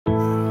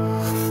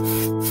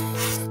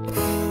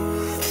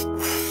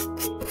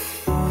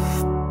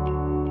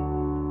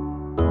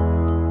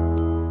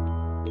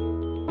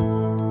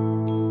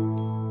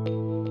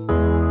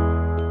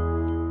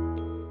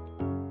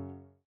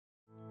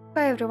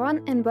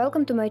everyone and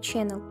welcome to my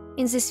channel.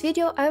 In this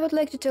video I would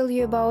like to tell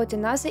you about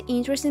another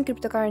interesting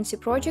cryptocurrency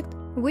project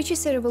which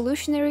is a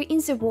revolutionary in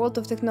the world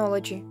of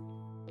technology.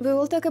 We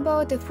will talk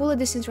about a fully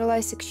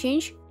decentralized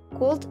exchange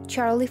called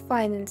Charlie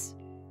Finance.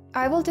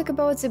 I will talk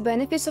about the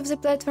benefits of the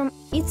platform,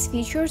 its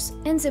features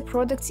and the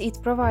products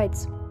it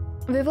provides.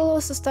 We will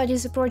also study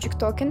the project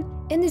token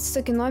and its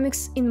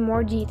tokenomics in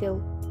more detail.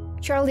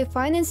 Charlie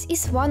Finance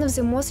is one of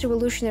the most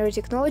revolutionary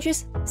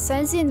technologies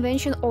since the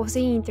invention of the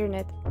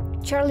internet.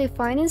 Charlie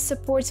Finance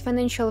supports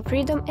financial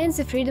freedom and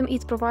the freedom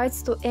it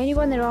provides to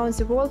anyone around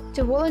the world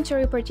to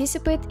voluntarily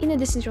participate in a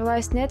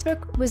decentralized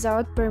network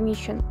without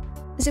permission.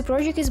 The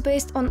project is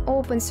based on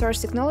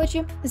open-source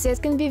technology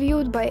that can be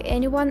viewed by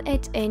anyone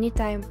at any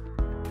time.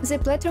 The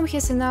platform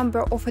has a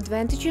number of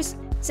advantages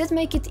that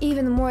make it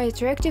even more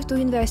attractive to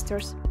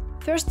investors.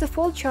 First of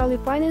all, Charlie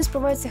Finance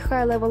provides a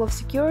high level of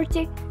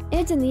security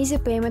and an easy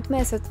payment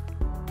method.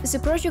 The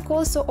project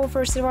also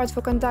offers rewards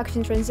for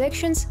conducting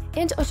transactions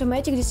and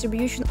automatic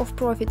distribution of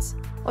profits,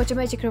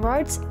 automatic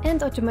rewards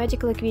and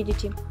automatic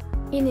liquidity.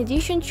 In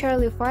addition,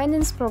 Charlie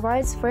Finance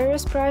provides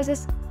various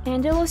prizes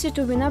and allows you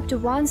to win up to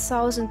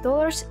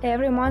 $1,000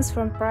 every month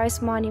from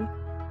prize money.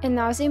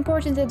 Another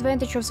important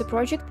advantage of the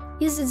project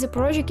is that the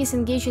project is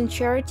engaged in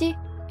charity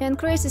and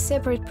creates a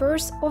separate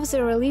purse of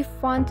the relief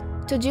fund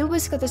to deal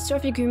with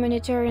catastrophic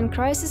humanitarian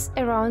crises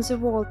around the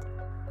world.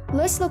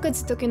 Let's look at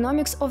the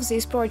tokenomics of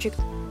this project.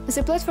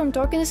 The platform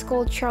token is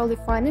called Charlie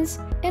Finance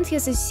and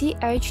has a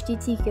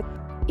CHT ticket.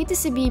 It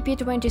is a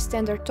BEP20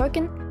 standard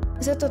token,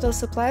 the total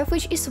supply of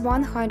which is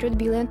 100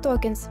 billion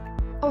tokens,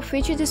 of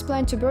which it is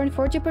planned to burn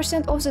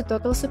 40% of the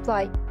total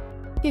supply.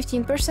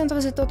 15%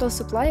 of the total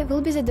supply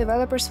will be the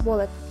developer's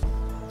wallet.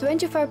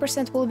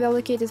 25% will be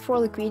allocated for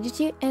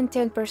liquidity and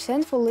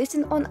 10% for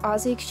listing on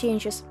other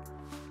exchanges.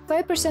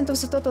 5%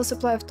 of the total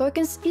supply of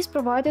tokens is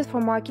provided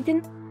for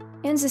marketing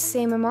and the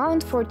same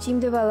amount for team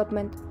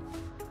development.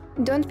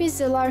 Don't miss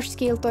the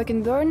large-scale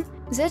token burn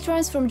that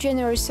runs from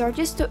January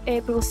 30th to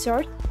April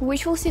 3rd,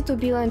 which will see 2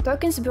 billion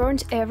tokens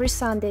burned every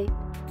Sunday.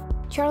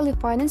 Charlie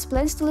Finance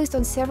plans to list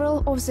on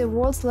several of the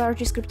world's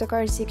largest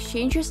cryptocurrency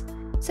exchanges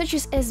such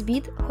as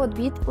SBIT,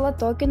 Hotbit,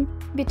 LaToken,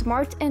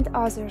 Bitmart and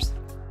others.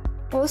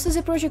 Also,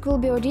 the project will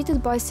be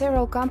audited by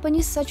several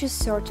companies such as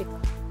Certic.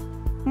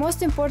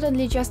 Most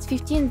importantly, just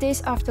 15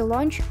 days after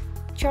launch,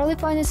 Charlie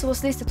Finance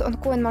was listed on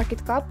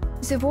CoinMarketCap,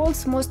 the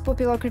world's most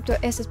popular crypto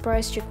asset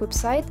price check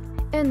website,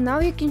 and now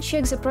you can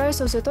check the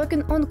price of the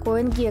token on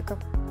CoinGecko.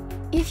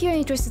 If you are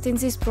interested in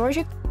this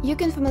project, you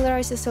can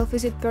familiarize yourself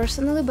with it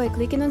personally by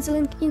clicking on the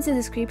link in the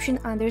description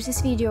under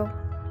this video.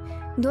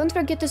 Don't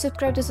forget to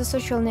subscribe to the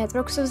social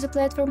networks of the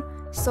platform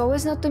so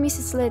as not to miss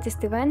its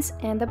latest events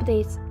and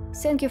updates.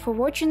 Thank you for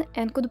watching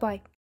and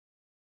goodbye.